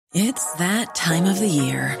It's that time of the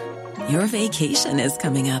year. Your vacation is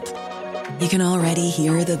coming up. You can already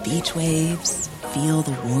hear the beach waves, feel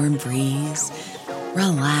the warm breeze,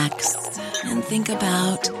 relax, and think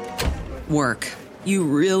about work. You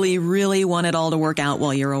really, really want it all to work out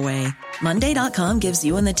while you're away. Monday.com gives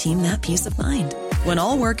you and the team that peace of mind. When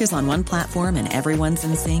all work is on one platform and everyone's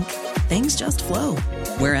in sync, things just flow.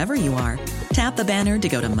 Wherever you are, tap the banner to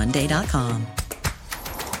go to Monday.com.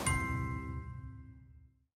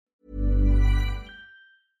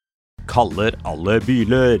 Kaller alle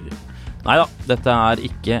biler. Neida, dette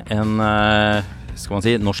ikke en skal man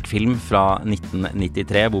si, norsk film fra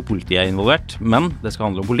 1993 hvor politiet involvert, men det skal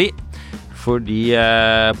handle om politi. Fordi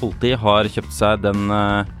politiet har kjøpt seg den,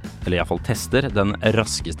 eller i hvert fall tester, den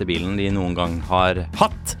raskeste bilen de noen gang har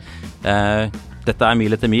hatt. Dette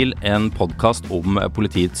Mil etter mil, en podcast om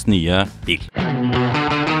politiets nye bil.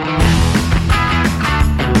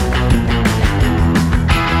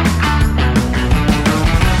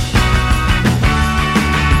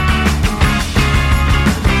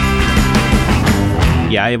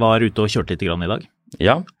 Jeg var ute og kjørte litt grann i dag,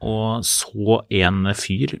 Ja. og så en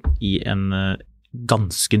fyr i en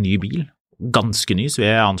ganske ny bil. Ganske ny, så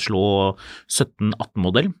jeg anslå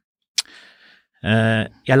 17-18-modell.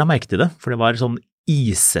 Jeg la merke til det, for det var sånn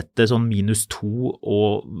isete, sånn -2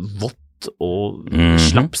 og vått og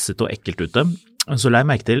slapsete og ekkelt ute. Så la jeg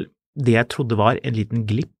merke til det jeg trodde var en liten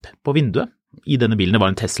glipp på vinduet i denne bilen. Det var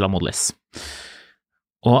en Tesla Model S.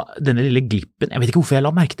 Og denne lille glippen, jeg vet ikke hvorfor jeg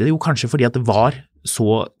la merke til det, jo kanskje fordi at det var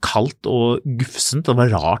så kaldt og gufsent, og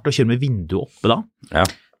det var rart å kjøre med vinduet oppe da. Ja.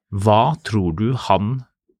 Hva tror du han,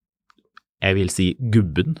 jeg vil si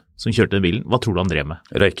gubben som kjørte den bilen, hva tror du han drev med?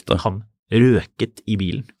 Røykte. Han røket i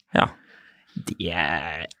bilen. Ja. Det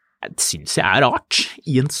synes jeg rart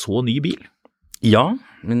i en så ny bil. Ja,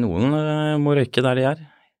 men noen må røyke der de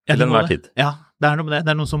til enhver tid. Ja, det noe med det.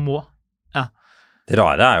 Det noen som må. Ja. Det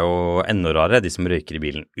rare jo enda rarere, de som røyker i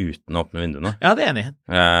bilen uten å åpne vinduene. Ja, det enig.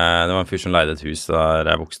 Det var en fyr som leide et hus der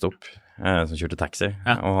jeg vokste opp, som kjørte taxi.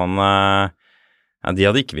 Ja. Og han, de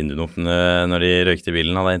hadde ikke vinduene åpne når de røykte i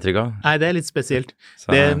bilen, hadde jeg inntrykk av. Nei, det litt spesielt.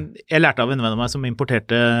 Så... jeg lærte av en venn av meg som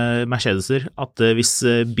importerte Mercedeser, at hvis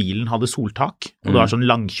bilen hadde soltak, og du har sånn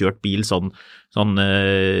langkjørt bil, sånn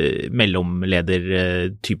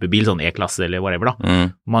mellomleder-type bil, sånn E-klasse eller whatever da,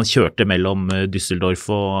 man kjørte mellom Düsseldorf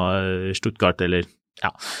og Stuttgart, eller ja,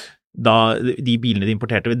 da de bilene de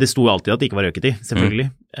importerte, det sto jo alltid at det ikke var røket i, selvfølgelig,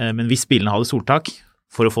 men hvis bilene hadde soltak,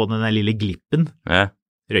 for å få den der lille glippen,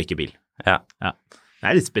 røykebil. Ja.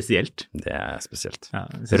 Det litt spesielt. Det spesielt. Ja,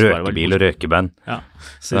 røkebil og røkeband. Ja,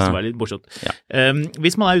 synes det var litt morsomt. Ja.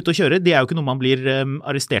 Hvis man ute og kjører, det jo ikke noe man blir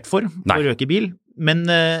arrestert for å røke bil, men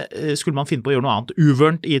skulle man finne på å gjøre noe annet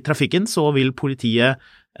uvørent i trafikken, så vil politiet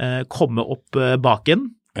komme opp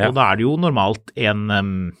baken, og da det jo normalt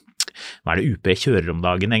hva det UP kjører om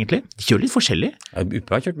dagen egentlig? De kjører litt forskjellig. UP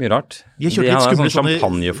har kjørt mye rart. De har en sånn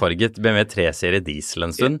champagnefarget BMW 3-serie diesel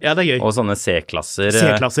en stund. Ja, det gøy. Og sånne C-klasser.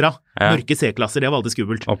 C-klasser, ja. Mørke C-klasser, det var alltid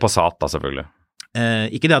skummelt. Og Passat da, selvfølgelig.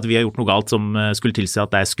 Ikke det at vi har gjort noe galt som skulle tilsi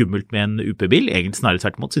at det skummelt med en UP-bil. Egentlig snarere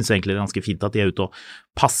tvert imot, synes jeg egentlig det ganske fint at de ute og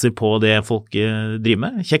passer på det folk driver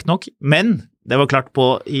med. Kjekt nok. Men det var klart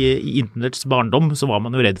i internetts barndom så var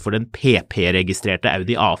man jo redd for den PP-registrerte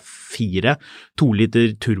Audi A4, 2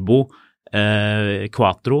 liter turbo,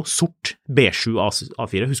 Quattro, sort, B7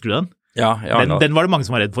 A4, husker du den? Ja, den var det mange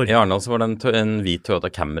som var redd for. I Arendal så var det en hvit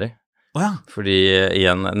Toyota Camry. Ja. Fordi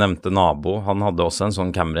igjen nevnte nabo, han hadde også en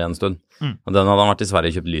sånn Camry en stund, og den hadde han vært i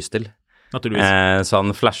Sverige kjøpt lys til. Naturligvis. Så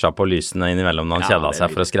han flashet på lysene innimellom når han kjedet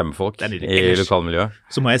seg for å skremme folk i lokalmiljøet.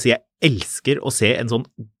 Så må jeg si jeg elsker å se en sånn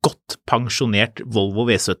godt pensjonert Volvo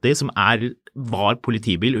V70 som var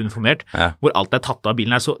politibil uniformert, hvor alt tatt av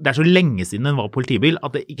bilen. Det så lenge siden den var politibil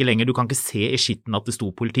at det ikke lenger, du kan ikke se i skitten at det sto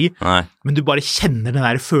politi, men du bare kjenner den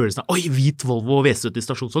der følelsen av, oi, hvit Volvo V70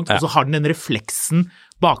 stasjonsvogn, og så har den refleksen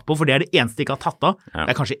bakpå, for det det eneste de ikke har tatt av.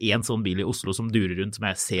 Det kanskje en sånn bil i Oslo som durer rundt, som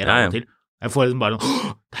jeg ser av og til. Jeg får bare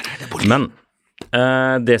der det politi. Men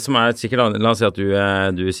det som sikkert, la oss si at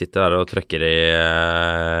du sitter der og trykker i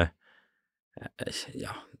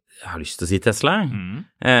jeg har lyst til å si Tesla,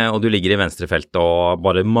 og du ligger i venstrefeltet og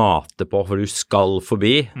bare mater på, for du skal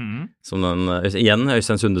forbi, som igjen,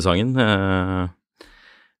 Øystein Sunde-sangen,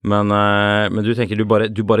 men du tenker du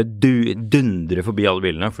bare dundrer forbi alle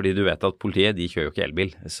bilene, fordi du vet at politiet, de kjører jo ikke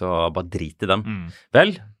elbil, så bare drit i dem.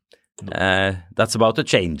 Vel, that's about to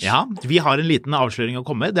change. Ja, vi har en liten avsløring å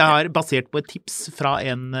komme. Det basert på et tips fra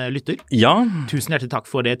en lytter. Ja. Tusen hjertelig takk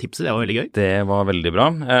for det tipset, det var veldig gøy. Det var veldig bra.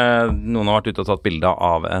 Noen har vært ute og tatt bilder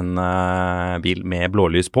av en bil med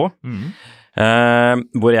blålys på.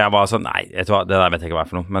 Hvor jeg var sånn, nei, vet du hva, det der vet jeg ikke hva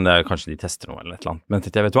er for noe, men det er kanskje de tester noe eller et eller annet. Men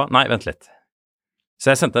vet du hva, nei, vent litt. Så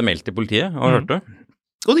jeg sendte en mail til politiet og hørte.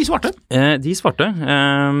 Og de svarte? De svarte.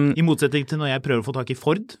 I motsetning til når jeg prøver å få tak i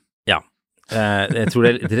Ford? Ja. Jeg tror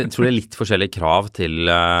det er litt forskjellige krav til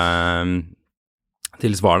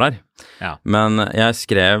svar der. Ja. Men jeg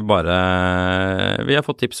skrev bare, vi har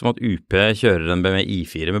fått tips om at UP kjører en BMW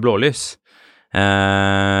i4 med blålys.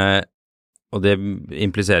 Og det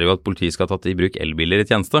impliserer jo at politiet skal ha tatt i bruk elbiler i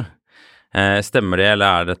tjeneste. Stemmer det, eller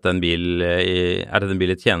er dette en bil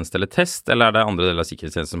i tjeneste eller test, eller er det andre deler av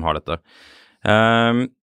sikkerhetstjenesten som har dette?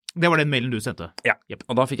 Det var den mailen du sendte. Ja,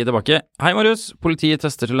 og da fikk jeg tilbake. Hei Marius, politiet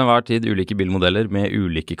tester til enhver tid ulike bilmodeller med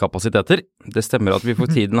ulike kapasiteter. Det stemmer at vi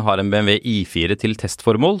for tiden har en BMW i4 til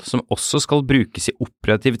testformål, som også skal brukes i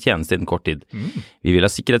operativ tjeneste innen kort tid. Vi vil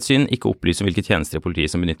ha sikkerhetssyn, ikke opplyse om hvilke tjenester i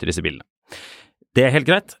politiet som benytter disse bilene. Det er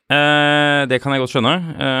helt greit. Det kan jeg godt skjønne.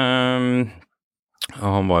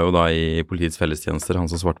 Han var jo da i politiets fellestjenester,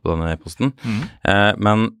 han som svarte på denne e-posten.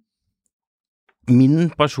 Men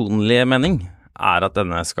min personlige mening er at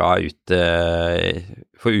denne skal ut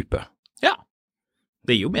for UP. Ja,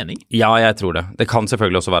 det gir jo mening. Ja, jeg tror det. Det kan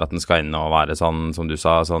selvfølgelig også være at den skal inn og være sånn, som du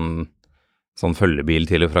sa, sånn følgebil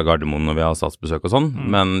til og fra Gardermoen når vi har statsbesøk og sånn.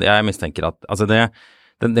 Men jeg mistenker at, altså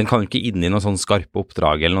den kan jo ikke inn i noen sånn skarpe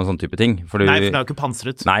oppdrag eller noen sånn type ting. Nei, for det er jo ikke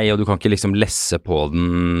pansret. Nei, og du kan ikke liksom lesse på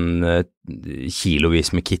den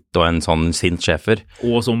kilovis med kit og en sånn sint sjefer.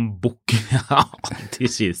 Og sånn bukk, ja, alltid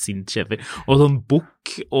sier sint sjefer. Og sånn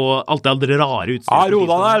bukk og alt det andre rare utstyr. Ja, ro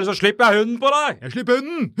deg der, så slipper jeg hunden på deg! Jeg slipper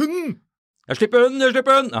hunden! Jeg slipper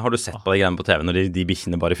hunden! Har du sett på de greiene på TV når de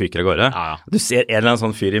bikkjene bare fyker av gårde? Ja. Du ser en eller annen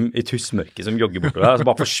sånn fyr i tussmørket som jogger bortover der, og så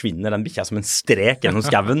bare forsvinner den bikkja som en strek gjennom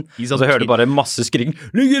skaven, og så hører du bare masse skring.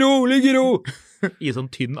 Ligg i ro! I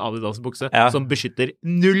sånn tynn Adidas-bukse, som beskytter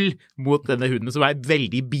null mot denne hunden, som er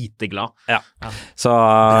veldig biteglad. Ja. Så...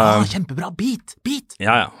 Bra, kjempebra, bit!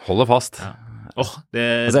 Ja, holder fast. Ja. Og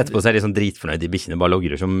så etterpå så er de sånn dritfornøyd, de bikkjene bare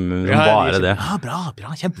logrer som bare det. Ja, bra,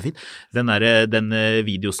 kjempefint. Den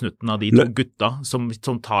videosnutten av de to gutta som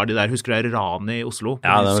tar de der, husker du det, ranet i Oslo?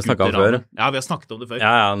 Ja, det har vi snakket om før. Ja, vi har snakket om det før.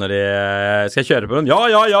 Ja, når de skal kjøre på den.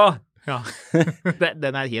 Ja.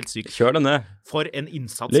 Den er helt syk. Kjør den ned. For en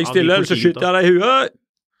innsats Ligg stille, så skyter jeg deg i huet.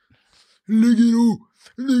 Ligg i ro.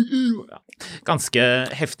 Ja. Ganske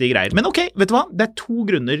heftige greier. Men ok, vet du hva? Det er 2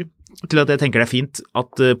 grunner til at jeg tenker det er fint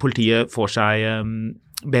at politiet får seg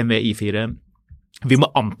BMW i4. Vi må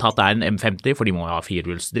anta at det er en M50, for de må ha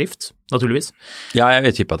 4-hjulsdrift, naturligvis. Ja, jeg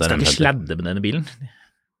vet ikke at det er en M50. Skal ikke sladde med denne bilen?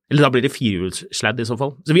 Eller da blir det 4-hjulssladd i så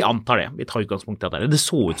fall. Så vi antar det. Vi tar utgangspunkt i at det er. Det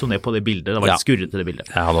så ut som det på det bildet. Det var litt skurret til det bildet.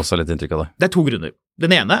 Jeg hadde også litt inntrykk av det. Det er 2 grunner.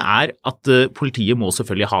 Den ene er at politiet må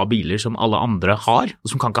selvfølgelig ha biler som alle andre har, og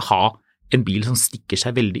som kan ikke ha en bil som stikker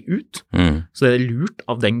seg veldig ut. Så det er lurt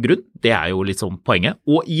av den grunn. Det er jo litt sånn poenget.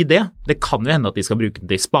 Og i det kan jo hende at de skal bruke den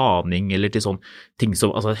til spaning eller til sånn ting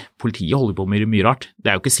som, altså politiet holder på med mye rart. Det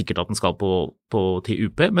er jo ikke sikkert at den skal til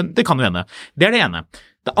UP, men det kan jo hende. Det er det ene.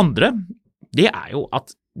 Det andre, det er jo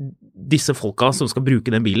at disse folka som skal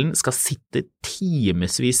bruke den bilen skal sitte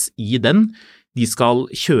timesvis i den. De skal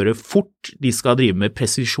kjøre fort, de skal drive med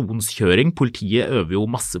presisjonskjøring. Politiet øver jo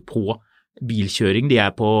masse på bilkjøring, de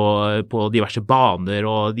er på diverse baner,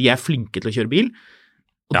 og de er flinke til å kjøre bil,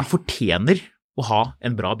 og de fortjener å ha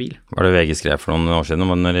en bra bil. Var det VG skrev for noen år siden,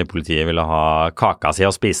 når politiet ville ha kaka si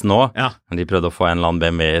og spise nå, men de prøvde å få en eller annen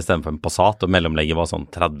BMW i stedet for en Passat, og mellomlegget var sånn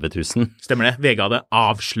 30 000. Stemmer det. VG hadde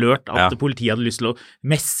avslørt at politiet hadde lyst til å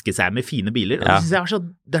meske seg med fine biler, og det synes jeg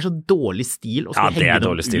det er så dårlig stil å skulle henge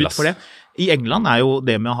dem ut for det. I England er jo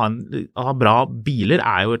det med å ha bra biler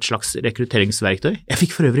er jo et slags rekrutteringsverktøy. Jeg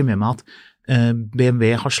fikk for øvrig med meg at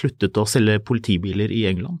BMW har sluttet å selge politibiler i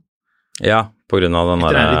England. Ja, på grunn av den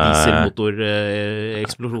der... Etter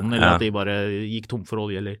dieselmotoreksplosjonen, eller at de bare gikk tom for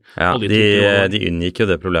olje, eller de unngikk jo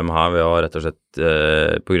det problemet her ved å rett og slett,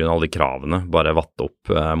 på grunn av alle de kravene, bare vatte opp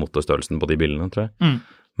motorstørrelsen på de bilene, tror jeg.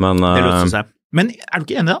 Men, det løste seg. Men er du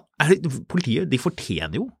ikke enig da? Politiet, de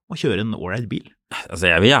fortjener jo å kjøre en all-right bil. Altså,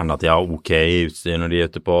 jeg vil gjerne at de har ok utstyr når de er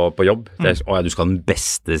ute på jobb. Du skal ha den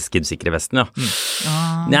beste skuddsikre vesten,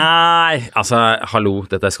 Nei, altså, hallo,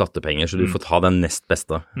 dette er skattepenger, så du får ta den nest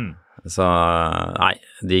beste. Så, nei,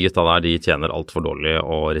 de gutta der, de tjener alt for dårlig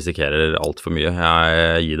og risikerer alt for mye.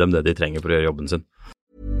 Jeg gir dem det de trenger for å gjøre jobben sin.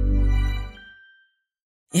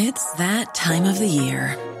 It's that time of the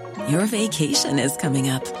year. Your vacation is coming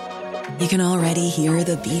up. You can already hear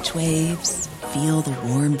the beach waves, feel the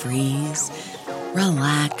warm breeze,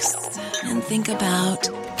 relax, and think about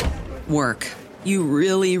work. You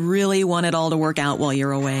really, really want it all to work out while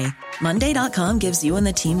you're away. Monday.com gives you and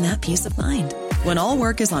the team that peace of mind. When all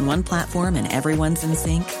work is on one platform and everyone's in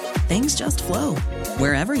sync, things just flow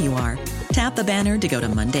wherever you are. Tap the banner to go to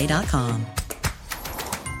Monday.com.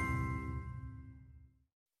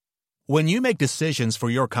 When you make decisions for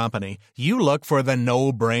your company, you look for the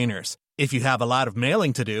no-brainers. If you have a lot of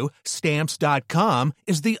mailing to do, Stamps.com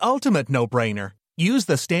is the ultimate no-brainer. Use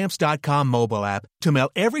the Stamps.com mobile app to mail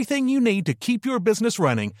everything you need to keep your business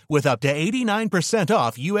running with up to 89%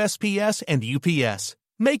 off USPS and UPS.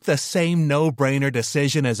 Make the same no-brainer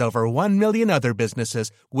decision as over 1 million other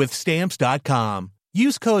businesses with Stamps.com.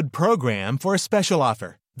 Use code PROGRAM for a special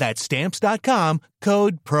offer. That's Stamps.com,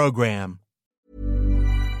 code PROGRAM.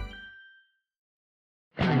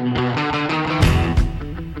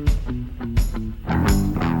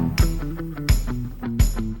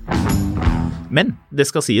 Men det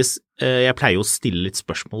skal sies, jeg pleier å stille litt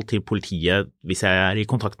spørsmål til politiet hvis jeg i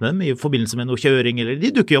kontakt med dem i forbindelse med noe kjøring, eller de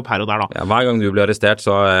dukker jo opp her og der da. Ja, hver gang du blir arrestert,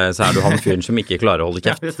 så du han fyren som ikke klarer å holde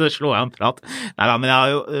kjeft. Ja, så slår jeg en prat. Neida, men jeg har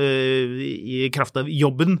jo i kraft av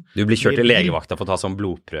jobben... Du blir kjørt til legevakta for å ta sånn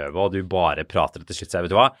blodprøve, og du bare prater til slutt, så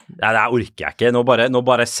vet du hva? Nei, det orker jeg ikke. Nå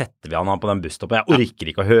bare setter vi han på den busstoppen. Jeg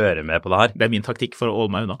orker ikke å høre med på det her. Det min taktikk for å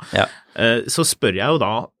holde meg unna. Ja. Så spør jeg jo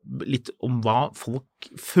da litt om hva folk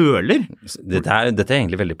føler. Dette er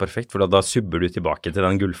egentlig veldig perfekt, for da subber du tilbake til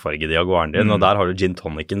den gullfargede Jaguaren din, og der har du gin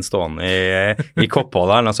tonicen stående i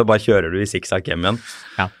koppholderen, og så bare kjører du i zigzag hjem igjen.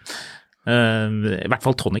 Ja, i hvert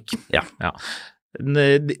fall tonic. Ja.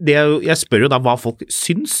 Jeg spør jo da hva folk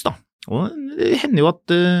syns da. Og det hender jo at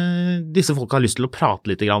disse folk har lyst til å prate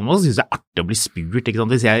litt grann, og så synes det er artig å bli spurt, ikke sant?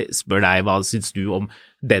 Hvis jeg spør deg hva synes du om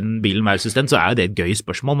den bilen versus den, så er jo det et gøy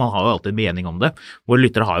spørsmål, man har jo alltid en mening om det. Våre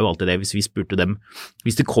lyttere har jo alltid det, hvis vi spurte dem,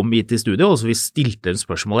 hvis de kom hit til studio, og så vi stilte en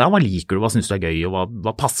spørsmål, ja, hva liker du, hva synes du er gøy, og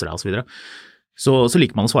hva passer deg, og så videre. Så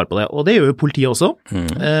liker man å svare på det, og det gjør jo politiet også.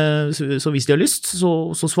 Så hvis de har lyst,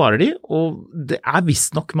 så svarer de, og det er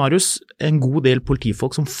visst nok, Marius, en god del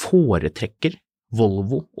politifolk som foretrekker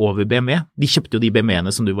Volvo over BMW. De kjøpte jo de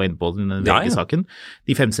BMW-ene som du var inne på i den VG-saken,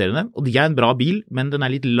 de 5-seriene, og de er en bra bil, men den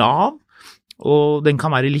er litt lav, og den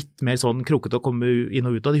kan være litt mer sånn krokete å komme inn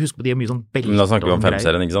og ut av. De husker på de er mye sånn belte. Men da snakker vi om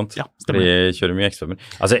 5-serien, ikke sant? Ja, stemmer. De kjører mye ekstra.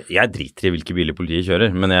 Altså, jeg driter i hvilke biler politiet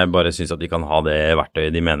kjører, men jeg bare synes at de kan ha det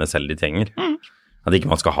verktøyet de mener selv de trenger. At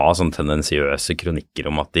ikke man skal ha sånne tendensiøse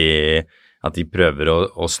kronikker om at de prøver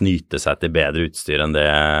å snyte seg til bedre utstyr enn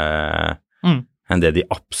det de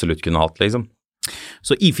absolutt kunne hatt, liksom.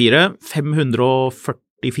 Så I4,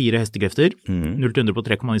 544 hestekrefter, 0-100 på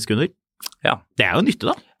 3,9 sekunder. Ja. Det er jo nytte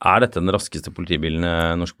da. Er dette den raskeste politibilen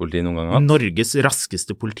norsk politi noen gang har hatt? Norges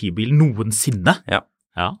raskeste politibil noensinne. Ja.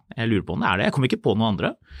 Ja, jeg lurer på om det er det. Jeg kommer ikke på noen andre.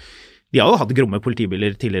 De har jo hatt gromme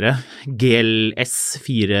politibiler tidligere. GLS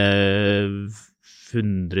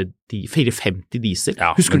 450 diesel.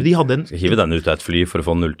 Ja, husker du de hadde en... Hive den ut av et fly for å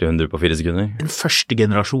få 0-100 på 4 sekunder. En første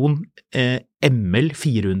generasjon ML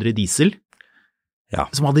 400 diesel. Ja.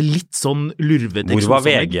 Som hadde litt sånn lurvete... Hvor var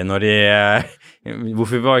VG når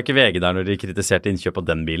hvorfor var ikke VG der når de kritiserte innkjøp av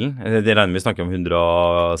den bilen? De regner vi snakker om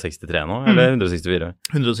 163 nå, eller 164?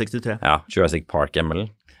 163. Ja, Jurassic Park ML.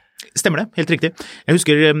 Stemmer det, helt riktig. Jeg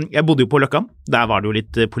husker, jeg bodde jo på Løkka, der var det jo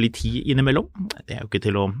litt politi innimellom. Det er jo ikke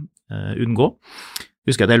til å unngå. Jeg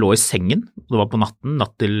husker at jeg lå i sengen, det var på natten,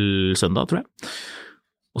 natt til søndag, tror jeg.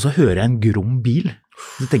 Og så hører jeg en grom bil.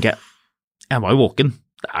 Så tenker jeg var jo våken.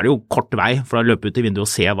 Da er det jo kort vei, for da løper jeg ut i vinduet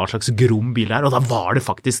og ser hva slags grom bil det er, og da var det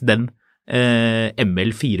faktisk den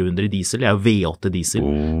ML 400 diesel, jeg er jo V8 diesel,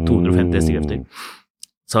 250 hestekrefter.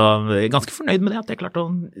 Så jeg er ganske fornøyd med det, at jeg klarte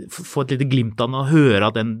å få et lite glimt av den og høre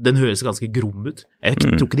at den høres ganske grom ut. Jeg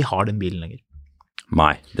tror ikke de har den bilen lenger.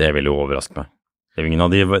 Nei, det vil jo overraske meg. Det er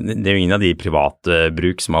jo ingen av de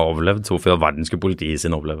privatbruk som har overlevd, så hvorfor i all verden skulle politiet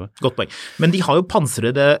sin overleve? Godt poeng. Men de har jo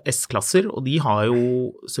pansrede S-klasser, og de har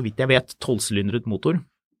jo, så vidt jeg vet, 12-sylindret motor.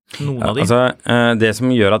 Noen av de. Altså, det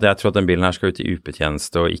som gjør at jeg tror at den bilen her skal ut i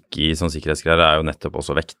UP-tjeneste og ikke i sånn sikkerhetsgreier, er jo nettopp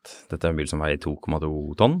også vekt. Dette er en bil som veier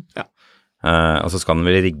 2,2 tonn. Ja. Og så skal den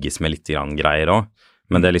vel rigges med litt greier også.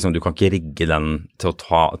 Men det er liksom, du kan ikke rigge den til å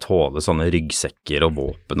tåle sånne ryggsekker og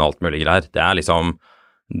våpen og alt mulig greier. Det er liksom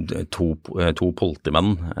to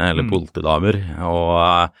politimenn, eller politidamer,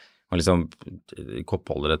 og liksom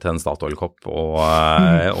koppholdere til en Statoil-kopp,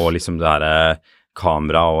 og liksom det her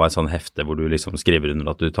kamera og et sånn hefte hvor du liksom skriver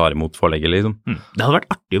under at du tar imot forelegget, liksom. Det hadde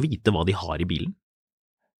vært artig å vite hva de har i bilen.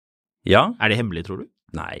 Ja. Er det hemmelig, tror du?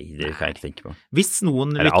 Nei, det kan jeg ikke tenke på. Hvis noen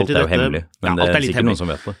lytter alt til er jo dette, hemmelig, men det er sikkert noen som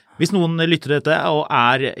vet det. Hvis noen lytter til dette og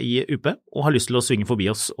er i UP og har lyst til å svinge forbi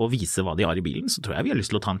oss og vise hva de har i bilen, så tror jeg vi har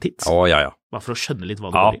lyst til å ta en titt. Ja. Bare for å skjønne litt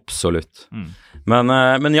hva det går i. Absolutt.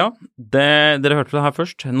 Men ja, dere hørte det her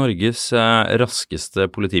først. Norges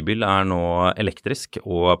raskeste politibil er nå elektrisk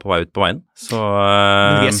og på vei ut på veien. Så,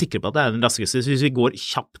 Men vi er sikre på at det er den raskeste. Så hvis vi går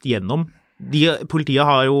kjapt gjennom politiet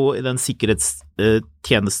har jo i den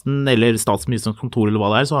sikkerhetstjenesten eller statsministerens kontor eller hva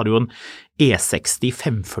det er, så har du jo en E60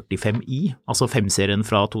 545i, altså 5-serien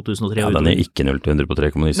fra 2003. Ja, den er ikke 0-100 på 3,9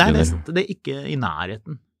 sekunder. Nei, det er ikke i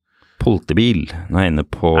nærheten. Politibil, den er inne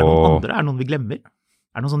på... Er det noen andre? Er det noen vi glemmer?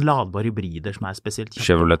 Er det noen sånn ladbare hybrider som er spesielt kjapt?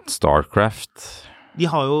 Chevrolet Starcraft. De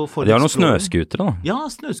har jo noen snøskutere da. Ja,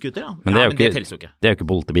 snøskutere, ja. Men det telles jo ikke. Det er jo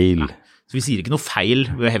ikke politibil. Nei. Så vi sier ikke noe feil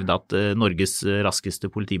ved å hevde at Norges raskeste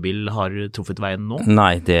politibil har truffet veien nå?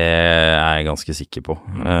 Nei, det er jeg ganske sikker på,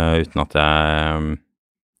 uten at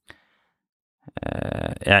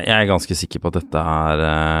jeg er ganske sikker på at dette er,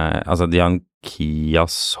 altså de har en Kia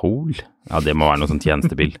Soul, ja det må være noe sånn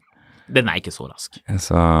tjenestebil. Den er ikke så rask.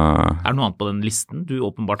 Så, er det noe annet på den listen du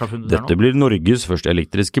åpenbart har funnet der nå? Dette blir Norges første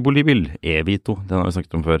elektriske politibil, E-Vito, den har vi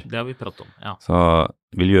snakket om før. Det har vi pratet om, ja. Så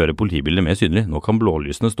vil gjøre politibilene mer synlig. Nå kan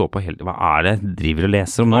blålysene stå på hele... Hva er det jeg driver og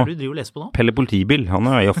leser om nå? Hva er det du driver og leser på nå? Pelle politibil,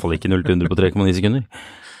 han er i hvert fall ikke 0-100 på 3,9 sekunder.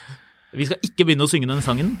 Vi skal ikke begynne å synge den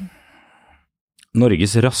sangen.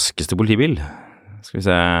 Norges raskeste politibil. Skal vi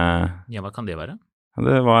se... Ja, hva kan det være?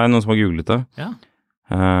 Det var noen som har googlet det. Ja.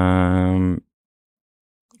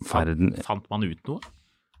 Fant man ut noe?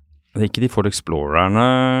 Det er ikke de Ford Explorerne.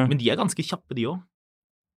 Men de er ganske kjappe, de også.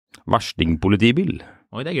 Versting-politibil.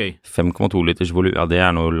 Oi, det er gøy. 5,2 liters volum. Ja, det er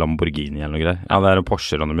noe Lamborghini eller noe greier. Ja, det er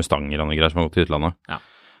Porscher og Mustanger og noe greier som har gått til utlandet. Ja.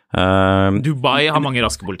 Dubai har mange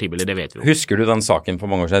raske politibiler, det vet vi jo. Husker du den saken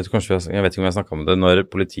for mange år siden? Jeg vet ikke om jeg snakket om det, når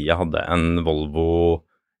politiet hadde en Volvo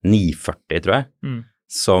 940, tror jeg,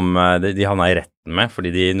 som de havna i retten med,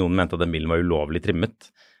 fordi noen mente at den bilen var ulovlig trimmet.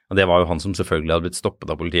 Og det var jo han som selvfølgelig hadde blitt stoppet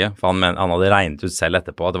av politiet, for han hadde regnet ut selv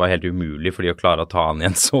etterpå at det var helt umulig for de å klare å ta han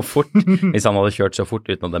igjen så fort, hvis han hadde kjørt så fort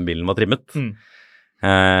uten at den bilen var trimmet.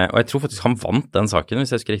 Og jeg tror faktisk han vant den saken,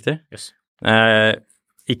 hvis jeg husker riktig. Yes.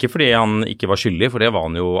 Ikke fordi han ikke var skyldig, for det var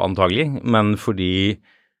han jo antagelig, men fordi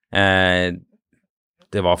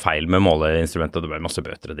det var feil med måleinstrumentet, og det ble masse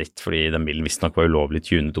bøter og ditt, fordi den bilen visstnok var ulovlig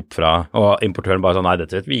tunet opp fra, og importøren bare sa, nei,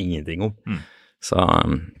 dette vet vi ingenting om. Så...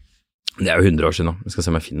 Det er jo 100 år siden nå. Vi skal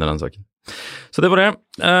se om jeg finner den saken. Så det var det.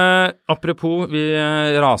 Apropos, vi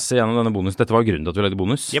raser gjennom denne bonus. Dette var grunnen til at vi lagde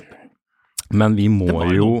bonus. Yep. Men vi må jo... Det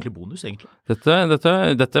var en ordentlig bonus, egentlig.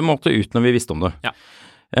 Dette måtte ut når vi visste om det. Ja.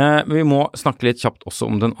 Vi må snakke litt kjapt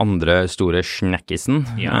også om den andre store snakkisen.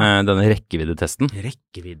 Ja. Denne rekkeviddetesten.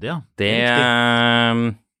 Rekkevidde, ja.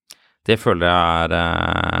 Det føler jeg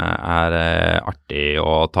er artig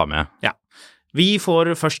å ta med. Ja. Vi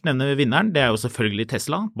får først nevne vinneren, det er jo selvfølgelig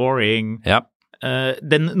Tesla, boring. Ja.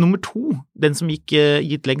 Den nummer 2, den som gikk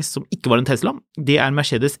lengst som ikke var en Tesla, det er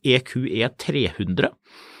Mercedes EQE 300.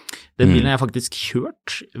 Den bilen har jeg faktisk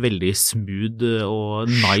kjørt, veldig smooth og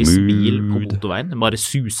nice bil på motorveien, den bare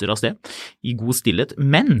suser av sted i god stillhet,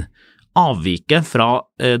 men avviket fra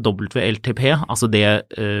WLTP, altså det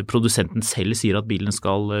produsenten selv sier at bilen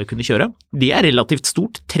skal kunne kjøre, det er relativt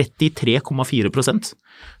stort, 33,4%.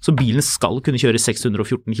 Så bilen skal kunne kjøre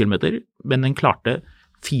 614 km, men den klarte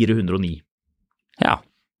 409. Ja,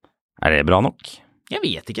 er det bra nok? Jeg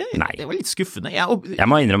vet ikke, Nei. Det var litt skuffende. Jeg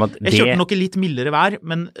må innrømme at jeg kjørte nok i litt mildere vær,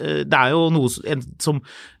 men det er jo noe som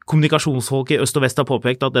kommunikasjonsfolk i øst og vest har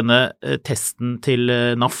påpekt, at denne testen til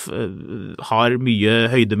NAF har mye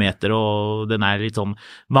høydemeter, og den er litt sånn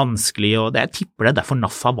vanskelig, og jeg tipper det er derfor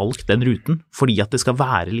NAF har valgt den ruten, fordi at det skal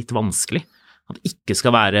være litt vanskelig. At det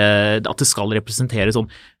skal representere sånn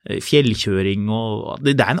fjellkjøring, og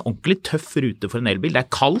det er en ordentlig tøff rute for en elbil. Det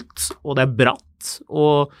er kaldt, og det er bratt.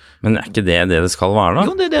 Men er ikke det skal være da?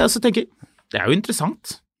 Jo, det er det jeg også tenker. Det er jo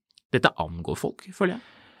interessant. Dette angår folk, føler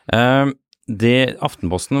jeg.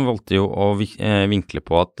 Aftenposten valgte jo å vinkle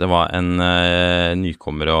på at det var en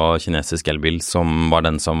nykommer og kinesisk elbil som var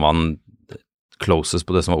den som var closest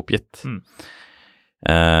på det som var oppgitt.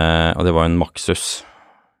 Og det var en Maxus.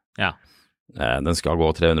 Ja. Den skal gå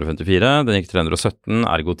 354, den gikk 317,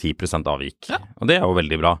 ergo 10% avvik. Ja. Og det er jo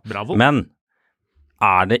veldig bra. Bravo. Men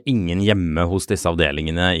er det ingen hjemme hos disse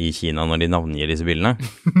avdelingene i Kina når de navngir disse bilene?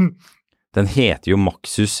 Den heter jo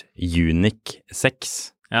Maxus Uniq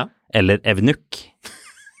 6. Ja. Eller Evnuc.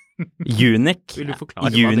 Uniq. Vil du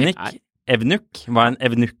forklare hva det er? Evnuk, hva en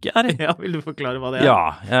evnuk er? Ja, vil du forklare hva det er?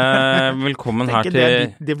 Ja, velkommen her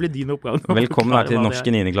til... Det blir din oppgave. Velkommen her til norsk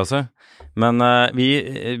i 9. klasse. Men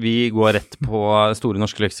vi går rett på Store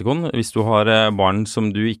norske leksikon. Hvis du har barn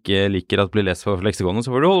som du ikke liker at blir lest for leksikonet,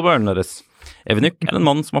 så får du holde på ørene deres. Evnuk er en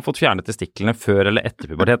mann som har fått fjernet testiklene før eller etter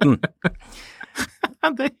puberteten.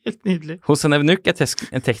 Det er helt nydelig. Hos en evnuk er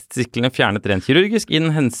testiklene fjernet rent kirurgisk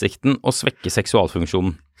innen hensikten å svekke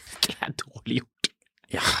seksualfunksjonen. Det er dårlig gjort.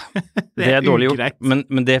 Ja, det er dårlig gjort,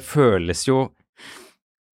 men det føles jo...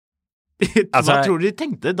 Hva tror du de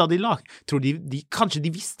tenkte da de tror kanskje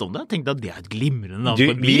de visste om det? Tenkte at det er et glimrende navn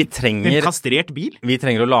på en bil? En kastrert bil? Vi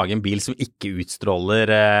trenger å lage en bil som ikke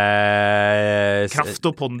utstråler...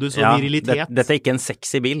 kraft og pondus og virilitet. Dette er ikke en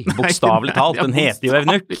sexy bil, bokstavelig talt. Den heter jo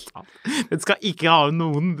Evnuk. Den skal ikke ha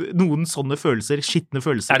noen sånne følelser, skittende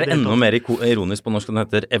følelser. Er det enda mer ironisk på norsk at den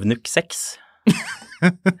heter Evnuk 6?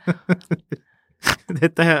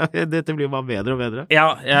 Dette blir bare bedre og bedre.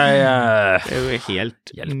 Ja, det er jo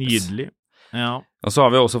helt nydelig. Ja. Og så har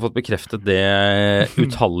vi også fått bekreftet det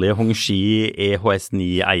utallige Hongxi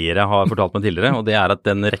EHS9-eiere har fortalt meg tidligere, og det er at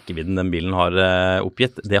den rekkevidden den bilen har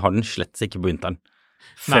oppgitt, det har den slett ikke på vinteren.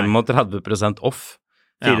 35% off.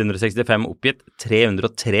 465 oppgitt,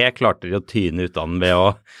 303 klarte de å tyne ut av den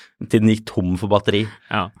til den gikk tom for batteri.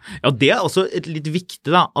 Ja, det er også litt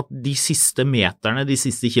viktig da, at de siste meterne, de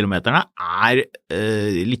siste kilometerne er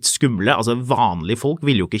litt skumle. Altså vanlige folk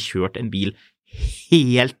ville jo ikke kjørt en bil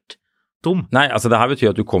helt tom. Nei, altså det her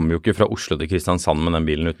betyr at du kommer jo ikke fra Oslo til Kristiansand med den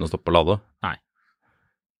bilen uten å stoppe og lade. Nei.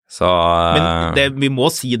 Så, men vi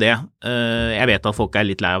må si det. Jeg vet at folk er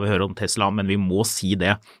litt lei av å høre om Tesla, men vi må si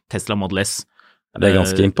det. Tesla Model S. Det er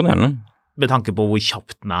ganske imponerende. Med tanke på hvor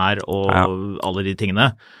kjapt den er og alle de tingene.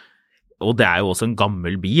 Og det er jo også en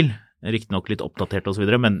gammel bil, riktig nok litt oppdatert og så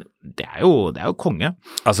videre, men det er jo konge.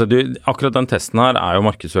 Altså akkurat den testen her er jo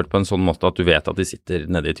markedsført på en sånn måte at du vet at de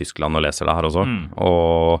sitter nede i Tyskland og leser det her også.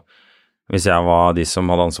 Og hvis jeg var de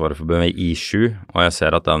som hadde ansvaret for BMW i7, og jeg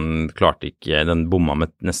ser at den bomma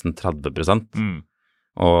med nesten 30%,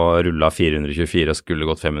 og rullet 424 og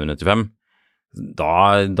skulle gått 595,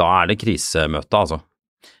 da er det krisemøte, altså.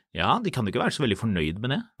 Ja, de kan jo ikke være så veldig fornøyd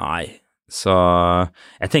med det. Nei, så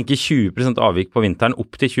jeg tenker 20% avvik på vinteren,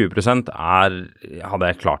 opp til 20% hadde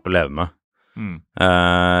jeg klart å leve med.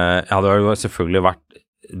 Jeg hadde jo selvfølgelig vært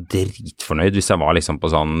dritfornøyd hvis jeg var liksom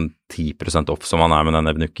på sånn 10% off som man er med den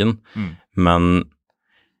evnukken, men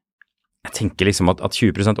jeg tenker liksom at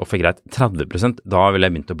 20% off er greit. 30%, da vil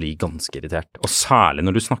jeg begynt å bli ganske irritert, og særlig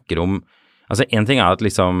når du snakker om. Altså, en ting er at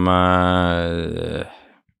liksom,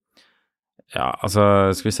 altså,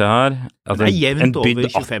 skal vi se her. At det er jevnt over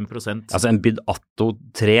 25%. Altså, en Byd Atto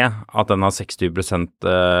 3, at den har 60%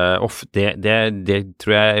 off, det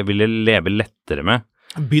tror jeg ville leve lettere med.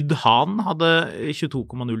 Byd Han hadde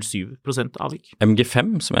 22,07% avvik.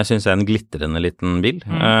 MG5, som jeg synes er en glitrende liten bil,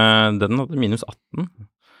 den hadde minus 18.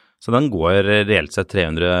 Så den går reelt sett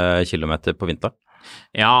 300 kilometer på vinter.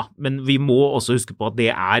 Ja, men vi må også huske på at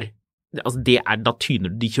da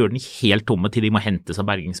tyner de kjører den helt tomme til de må hente seg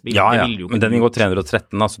bergingsbil. Ja, men den går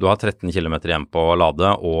 313, altså du har 13 kilometer igjen på å lade,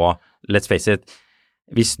 og let's face it,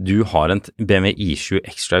 hvis du har en BMW i7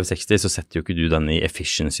 X-Drive 60, så setter jo ikke du den i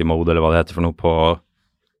efficiency mode, eller hva det heter for noe på,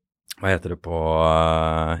 hva heter det på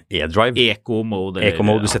e-drive? Eco-mode.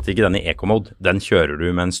 Eco-mode, du setter ikke den i eco-mode, den kjører du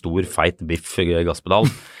med en stor, feit biff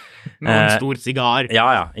gasspedal. Med en stor sigar.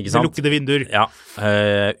 Ja, ikke sant? Med lukkede vinduer. Ja,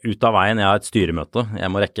 ut av veien, jeg har et styremøte, jeg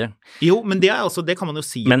må rekke. Jo, men det kan man jo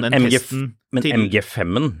si om den testen. Men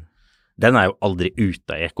MG5-en, den er jo aldri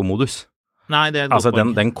ute av ekomodus. Nei, det er godt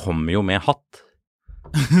altså, den kommer jo med hatt.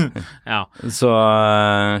 Ja. Så...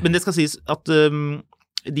 Men det skal sies at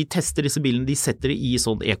de tester disse bilene, de setter det i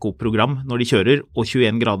sånn ekoprogram når de kjører, og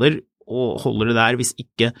 21 grader, og holder det der hvis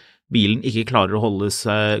ikke bilen ikke klarer å holde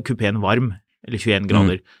seg kupeen varm, eller 21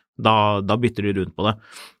 grader. Da bytter de rundt på det.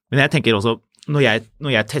 Men jeg tenker også, når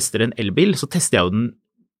jeg tester en elbil, så tester jeg jo den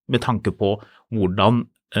med tanke på hvordan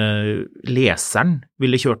leseren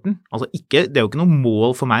ville kjørt den. Altså det er jo ikke noe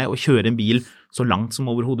mål for meg å kjøre en bil så langt som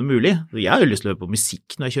overhodet mulig. Jeg har jo lyst til å høre på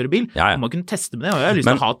musikk når jeg kjører bil. Man må kunne teste med det, og jeg har lyst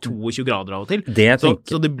til å ha 22 grader av og til.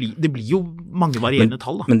 Så det blir jo mange varierende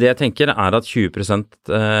tall da. Men det jeg tenker er at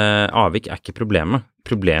 20% avvik er ikke problemet.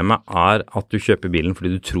 Problemet er at du kjøper bilen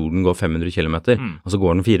fordi du tror den går 500 kilometer, og så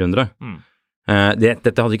går den 400.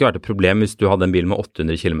 Dette hadde ikke vært et problem hvis du hadde en bil med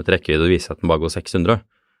 800 kilometer rekkevidde og viser at den bare går 600.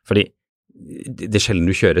 Fordi det er sjelden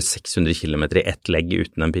du kjører 600 kilometer i ett legg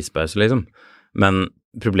uten en pisspause, liksom. Men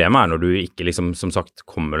problemet er når du ikke, liksom, som sagt,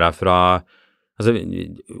 kommer deg fra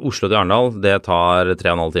Oslo til Arendal, det tar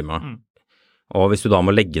 3,5 timer. Og hvis du da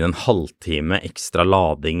må legge inn en halvtime ekstra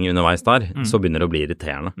lading underveis der, så begynner det å bli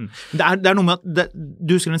irriterende. Det er noe med at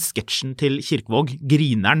du husker den sketsjen til Kirkevåg,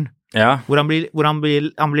 Grineren, hvor han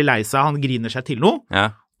blir lei seg, han griner seg til noe,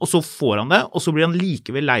 og så får han det, og så blir han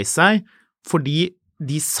likevel lei seg fordi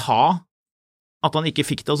de sa at han ikke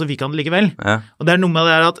fikk det, og så fikk han det likevel. Og det er noe med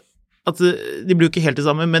det her at de blir ikke helt det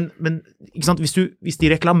samme, men ikke sant? Hvis de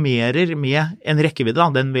reklamerer med en rekkevidde, da,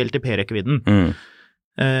 den VLTP-rekkevidden,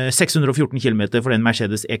 614 kilometer for den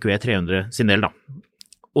Mercedes EQE 300 sin del, da.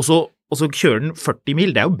 Og så kjører den 40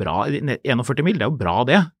 mil, det er jo bra, 41 mil, det er jo bra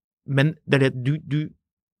det, men det er det,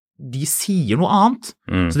 de sier noe annet,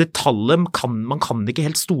 så det tallet, man kan ikke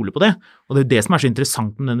helt stole på det, og det er det som er så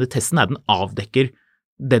interessant med denne testen, den avdekker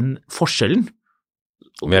den forskjellen.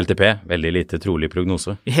 VLTP, veldig lite trolig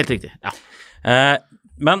prognose. Helt riktig, ja.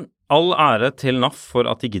 Men all ære til NAF for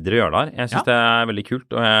at de gidder å gjøre det her. Jeg synes det er veldig kult,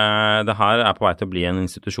 og det her er på vei til å bli en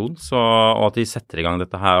institusjon, og at de setter i gang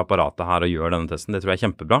dette her apparatet her og gjør denne testen, det tror jeg er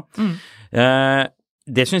kjempebra.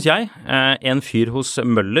 Det synes jeg. En fyr hos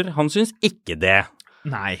Møller, han synes ikke det.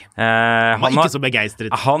 Nei, han var ikke så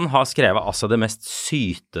begeistret. Han har skrevet altså det mest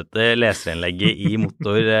sytete leserinnlegget i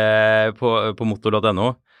på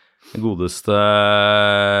motor.no. Godeste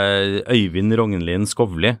Øyvind Rognlien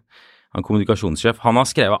Skovli, han kommunikasjonssjef, han har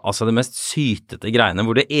skrevet altså det mest sytete greiene,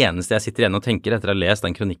 hvor det eneste jeg sitter igjen og tenker etter å ha lest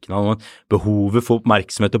den kronikken om at behovet for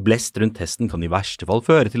oppmerksomhet og blest rundt testen kan i verste fall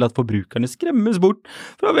føre til at forbrukerne skremmes bort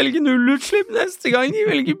fra å velge nullutslipp neste gang de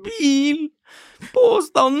velger bil.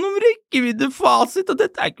 Påstanden om rekkevidde fasit, og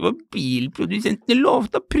dette er ikke hva bilprodusentene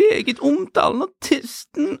lovte har preget omtalen av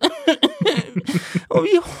testen. Og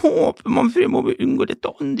vi håper man fremover unngår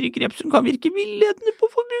dette andre grep som kan virke villedende på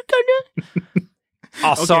forbrukerne.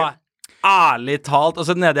 Altså, ærlig talt,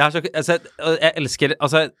 altså nede her, jeg elsker,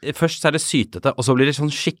 altså først så er det sytete, og så blir det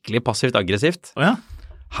sånn skikkelig passivt aggressivt.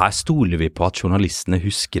 Her stoler vi på at journalistene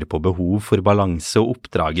husker på behov for balanse og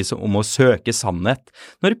oppdraget om å søke sannhet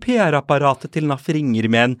når PR-apparatet til NAF ringer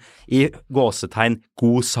med en i gåsetegn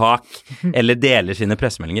god sak eller deler sine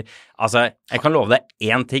pressemeldinger. Altså, jeg kan love deg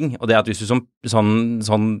én ting, og det er at hvis du som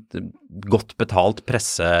sånn godt betalt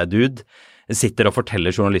pressedude sitter og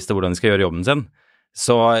forteller journalister hvordan de skal gjøre jobben sin,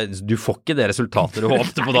 så du får ikke det resultatet du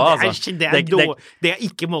håpte på da. Altså. Det er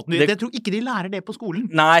ikke måten, jeg tror ikke de lærer det på skolen.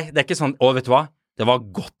 Nei, det er ikke sånn, og vet du hva? Det var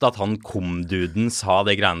godt at han komduden sa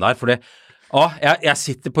det greiene der, for jeg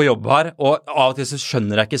sitter på jobb her, og av og til så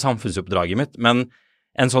skjønner jeg ikke samfunnsoppdraget mitt, men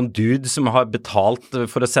en sånn dude som har betalt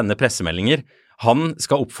for å sende pressemeldinger, han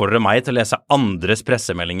skal oppfordre meg til å lese andres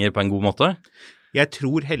pressemeldinger på en god måte. Jeg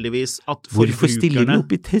tror heldigvis at Hvorfor stiller vi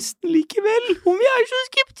opp i testen likevel, om vi er så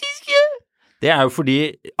skeptiske? Det er jo fordi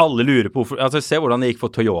alle lurer på hvorfor, altså se hvordan det gikk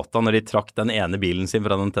for Toyota når de trakk den ene bilen sin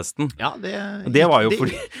fra den testen. Ja, det var jo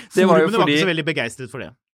fordi var ikke så veldig begeistret for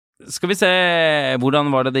det. Skal vi se,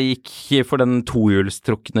 hvordan var det gikk for den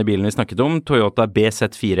tohjulstrukne bilen vi snakket om, Toyota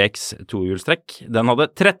BZ4X tohjulstrekk, den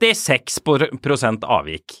hadde 36%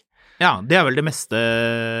 avvik. Ja, det er vel det meste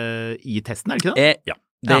i testen, er det ikke det? Ja.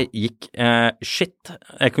 Det gikk shit.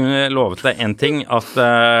 Jeg kunne lovet deg en ting, at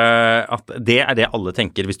det er det alle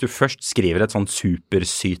tenker. Hvis du først skriver et sånn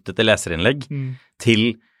supersytete leserinnlegg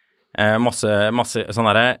til masse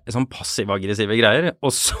sånn passiv-aggressive greier,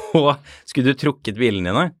 og så skulle du trukket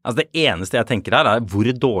bilene dine. Altså det eneste jeg tenker her er hvor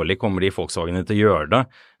dårlig kommer de Volkswagenene til å gjøre det,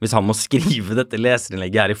 hvis han må skrive dette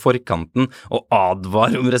leserinnlegget her i forkanten og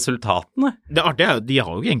advare om resultatene. Det artige er jo, de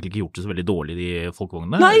har jo egentlig ikke gjort det så veldig dårlig, de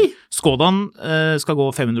Volkswagenene. Nei! Skodaen skal gå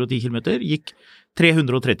 510 kilometer, gikk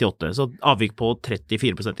 338, så avvik på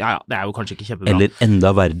 34%. Ja, det er jo kanskje ikke kjempebra. Eller enda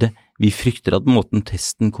verre, vi frykter at måten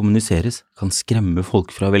testen kommuniseres kan skremme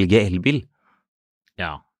folk fra å velge elbil.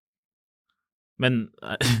 Ja. Men,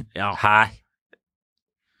 ja. Hæ?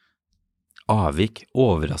 Avvik,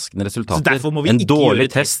 overraskende resultater. En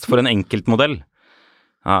dårlig test for en enkeltmodell.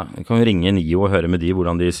 Ja, vi kan jo ringe NIO og høre med de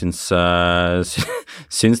hvordan de syns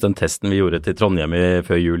den testen vi gjorde til Trondheim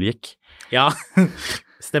før jul gikk. Ja,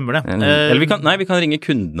 stemmer det. Eller vi kan ringe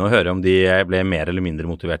kundene og høre om de ble mer eller mindre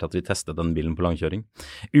motivert at vi testet den bilen på langkjøring.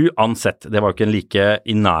 Uansett, det var jo ikke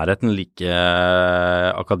i nærheten like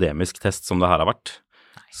akademisk test som det her har vært.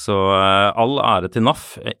 Så all ære til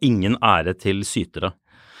NAF, ingen ære til sytere.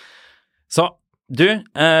 Så du,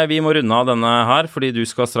 vi må runde av denne her, fordi du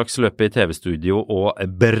skal straks løpe i TV-studio og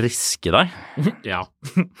briske deg. Ja,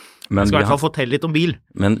 jeg skal i hvert fall fortelle litt om bil.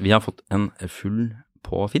 Men vi har fått en full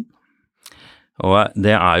på Finn. Og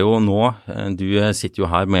det er jo nå, du sitter jo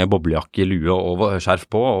her med boblejakke, lue og skjerf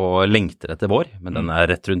på og lengter etter vår, men den er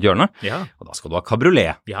rett rundt hjørnet, og da skal du ha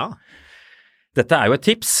kabriolet. Ja. Dette er jo et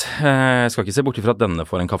tips. Jeg skal ikke se bort ifra at denne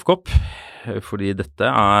får en kaffekopp, fordi dette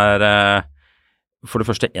er for det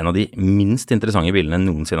første en av de minst interessante bilene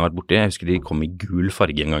noensinne har vært borti. Jeg husker de kom i gul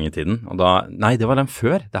farge en gang i tiden. Og da, nei, det var den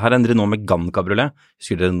før. Det her er en Renault Megane Cabriolet.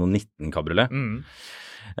 Husker dere Renault 19 Cabriolet?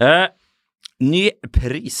 Ny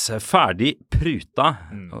pris, ferdig pruta.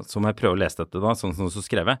 Så må jeg prøve å lese dette da, sånn som så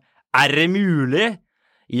skrevet. Er det mulig?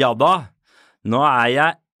 Ja da. Nå er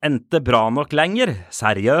jeg ikke bra nok lenger,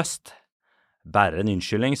 seriøst. Bare en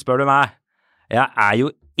unnskyldning, spør du meg. Jeg er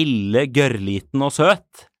jo ille gørrliten og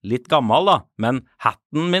søt. Litt gammel da, men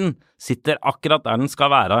hatten min sitter akkurat der den skal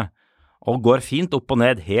være, og går fint opp og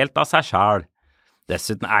ned helt av seg selv.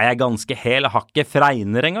 Dessuten er jeg ganske hel hakke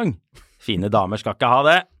fregner en gang. Fine damer skal ikke ha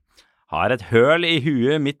det. Har et høl i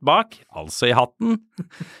huet mitt bak, altså i hatten.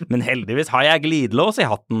 Men heldigvis har jeg glidelås i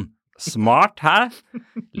hatten. Smart, hæ?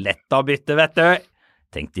 Lett å bytte, vet du.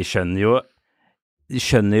 Tenk, de skjønner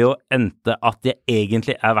jo ikke at det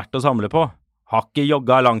egentlig er verdt å samle på. Har ikke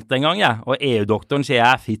jogget langt en gang, jeg, og EU-doktoren sier jeg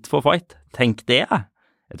er fit for fight. Tenk det, jeg.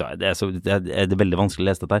 Det er veldig vanskelig å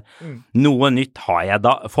lese dette her. Noe nytt har jeg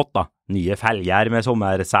da fått da. Nye felger med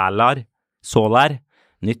sommersæler, såler,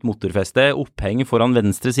 nytt motorfeste, oppheng foran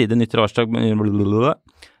venstre side, nytt råstag.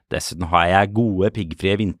 Dessuten har jeg gode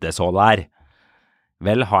piggfrie vintersåler.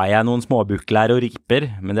 Vel har jeg noen småbukler og ripper,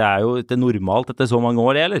 men det er jo ikke normalt etter så mange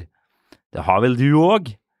år, eller? Det har vel du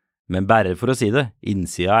også? Men bare for å si det,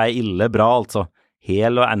 innsida er ille bra, altså.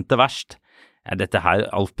 Hel og ente verst. Er dette her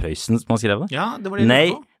Alf Prøysen som har skrevet? Ja, det var det jeg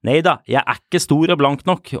lurte på. Nei da, jeg er ikke stor og blank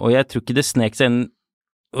nok, og jeg tror ikke det snek seg inn,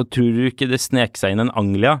 og tror du ikke det snek seg inn en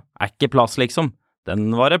Anglia? Er ikke plass, liksom. Den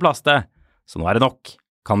var det plass til. Så nå er det nok.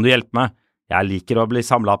 Kan du hjelpe meg? Jeg liker å bli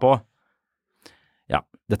samlet på. Ja,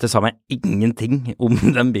 dette sa meg ingenting om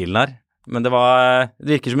den bilen her, men det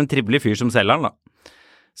virker som en trivelig fyr som selger den da.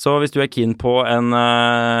 Så hvis du er keen på en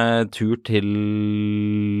tur til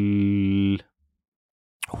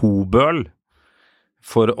Hobøl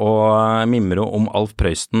for å mimre om Alf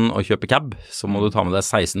Prøysen og kjøpe cab, så må du ta med deg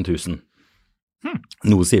 16 000.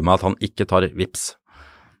 Noe sier meg at han ikke tar vips.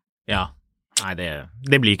 Ja, nei,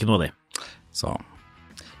 det blir ikke noe av det. Så,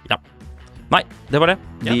 ja. Nei, det var det.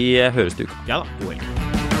 Vi høres til uka. Ja da, god helg.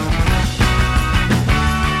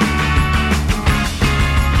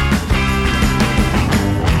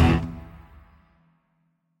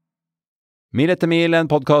 Mil etter mil, en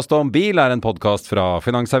podcast om bil, er en podcast fra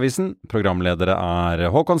Finansavisen. Programledere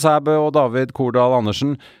er Håkon Sæbø og David Kordal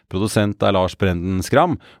Andersen. Produsent er Lars Brenden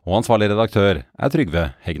Skram, og ansvarlig redaktør er Trygve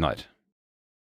Hegnar.